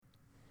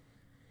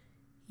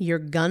you're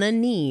gonna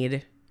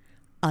need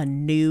a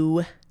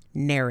new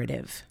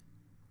narrative.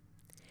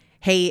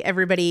 Hey,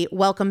 everybody.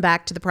 Welcome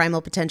back to the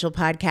Primal Potential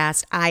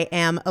Podcast. I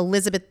am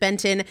Elizabeth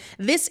Benton.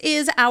 This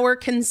is our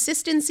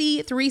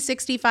Consistency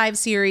 365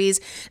 series.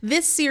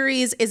 This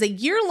series is a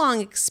year-long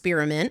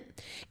experiment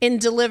in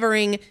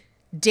delivering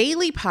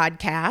daily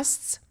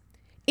podcasts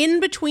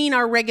in between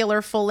our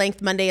regular full-length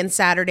Monday and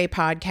Saturday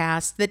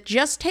podcasts that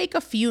just take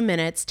a few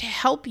minutes to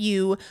help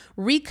you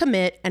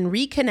recommit and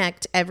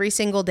reconnect every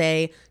single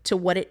day to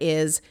what it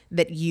is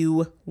that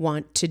you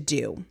want to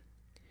do.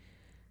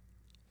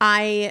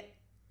 I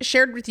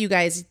shared with you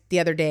guys the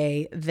other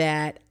day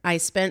that I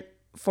spent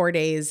 4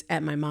 days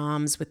at my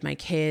mom's with my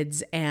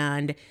kids,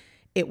 and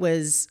it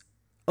was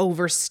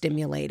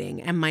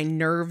overstimulating and my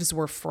nerves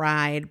were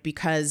fried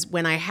because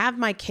when I have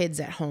my kids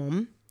at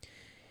home,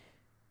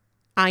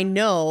 I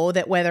know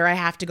that whether I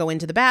have to go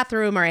into the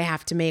bathroom or I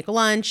have to make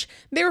lunch,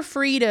 they're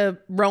free to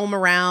roam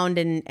around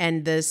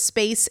and the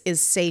space is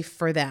safe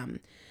for them.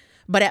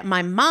 But at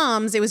my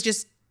mom's, it was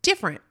just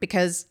different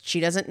because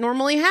she doesn't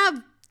normally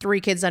have 3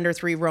 kids under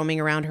 3 roaming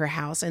around her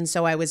house. And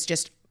so I was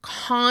just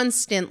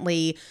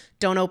constantly,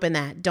 don't open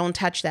that, don't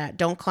touch that,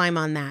 don't climb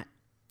on that,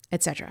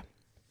 etc.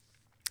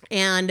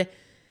 And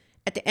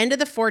at the end of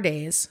the 4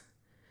 days,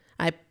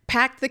 I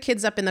packed the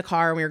kids up in the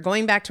car and we were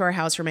going back to our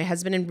house where my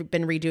husband had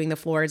been redoing the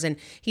floors, and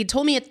he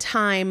told me a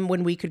time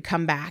when we could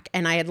come back.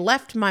 And I had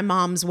left my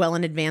mom's well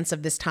in advance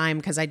of this time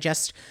because I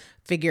just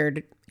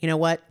figured, you know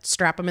what,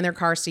 strap them in their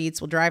car seats,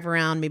 we'll drive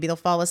around, maybe they'll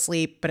fall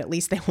asleep, but at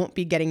least they won't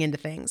be getting into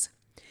things.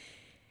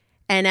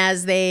 And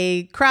as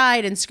they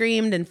cried and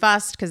screamed and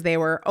fussed because they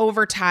were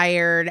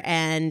overtired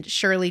and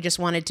Shirley just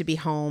wanted to be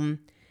home,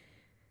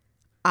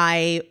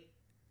 I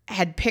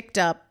had picked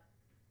up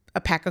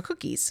a pack of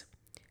cookies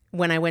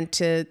when I went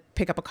to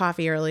pick up a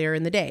coffee earlier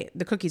in the day.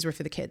 The cookies were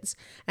for the kids.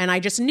 And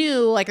I just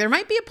knew like there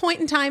might be a point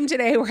in time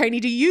today where I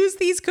need to use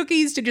these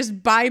cookies to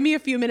just buy me a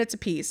few minutes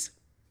apiece.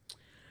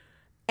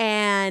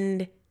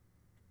 And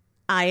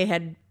I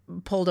had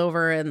pulled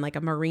over in like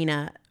a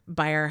marina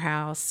by our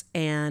house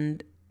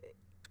and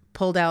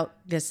pulled out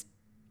this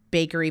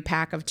bakery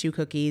pack of 2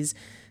 cookies,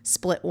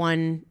 split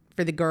one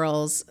for the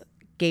girls,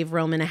 gave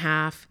Roman a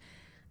half.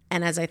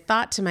 And as I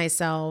thought to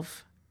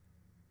myself,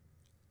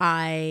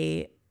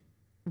 I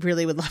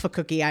really would love a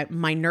cookie.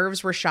 My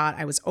nerves were shot.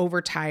 I was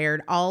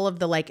overtired. All of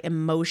the like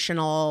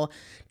emotional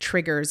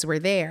triggers were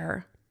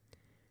there.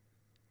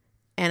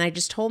 And I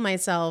just told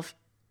myself,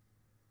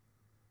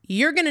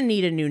 you're going to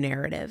need a new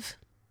narrative.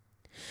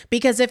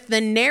 Because if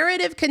the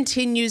narrative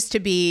continues to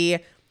be,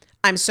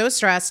 I'm so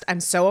stressed, I'm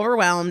so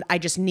overwhelmed, I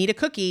just need a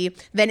cookie,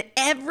 then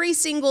every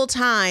single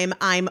time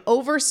I'm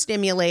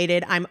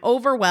overstimulated, I'm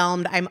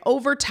overwhelmed, I'm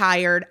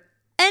overtired,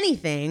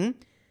 anything,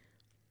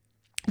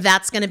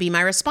 that's going to be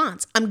my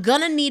response. I'm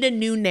going to need a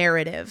new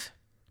narrative.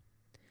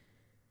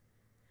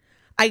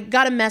 I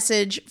got a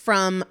message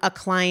from a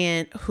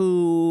client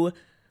who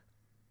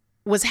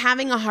was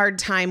having a hard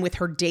time with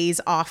her days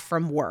off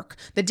from work.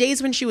 The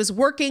days when she was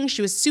working,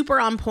 she was super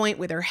on point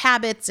with her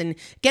habits and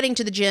getting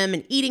to the gym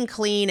and eating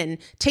clean and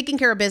taking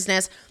care of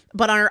business.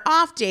 But on her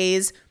off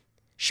days,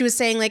 she was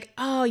saying like,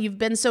 oh, you've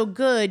been so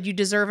good, you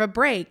deserve a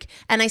break.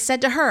 And I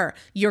said to her,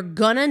 you're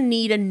gonna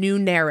need a new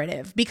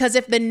narrative. Because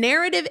if the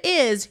narrative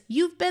is,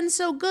 you've been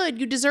so good,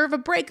 you deserve a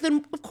break,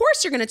 then of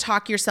course you're gonna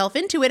talk yourself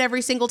into it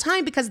every single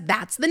time because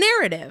that's the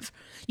narrative.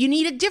 You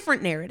need a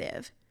different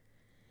narrative.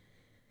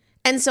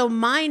 And so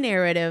my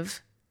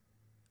narrative,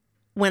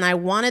 when I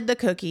wanted the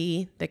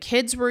cookie, the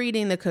kids were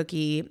eating the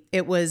cookie,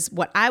 it was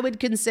what I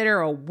would consider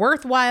a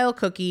worthwhile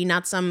cookie,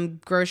 not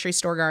some grocery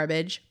store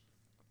garbage.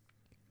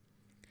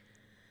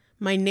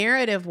 My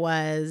narrative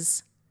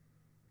was,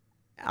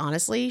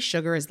 honestly,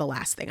 sugar is the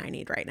last thing I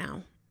need right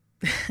now.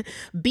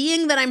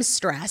 Being that I'm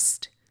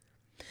stressed,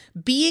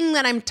 being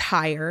that I'm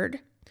tired,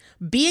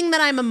 being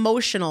that I'm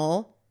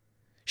emotional,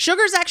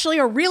 sugar is actually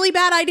a really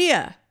bad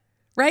idea,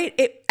 right?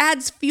 It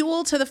adds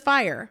fuel to the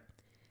fire.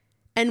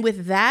 And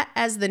with that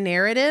as the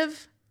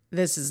narrative,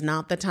 this is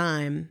not the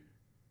time.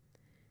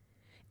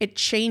 It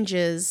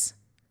changes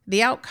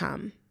the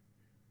outcome.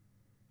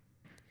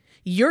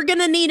 You're going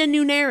to need a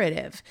new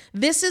narrative.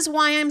 This is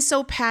why I'm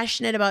so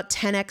passionate about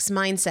 10X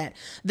mindset.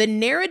 The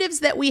narratives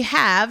that we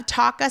have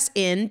talk us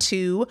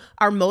into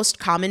our most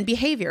common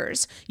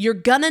behaviors. You're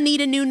going to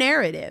need a new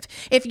narrative.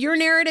 If your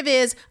narrative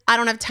is, I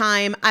don't have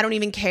time, I don't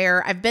even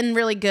care, I've been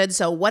really good,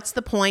 so what's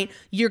the point?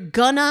 You're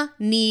going to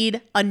need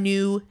a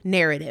new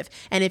narrative.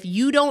 And if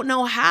you don't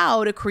know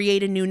how to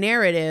create a new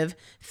narrative,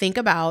 think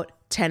about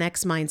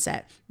 10X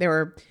mindset. There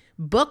are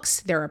books,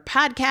 there are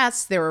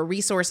podcasts, there are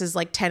resources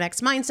like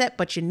 10X Mindset,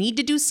 but you need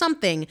to do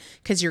something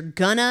because you're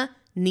gonna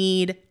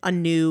need a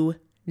new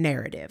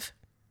narrative.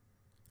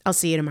 I'll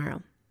see you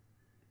tomorrow.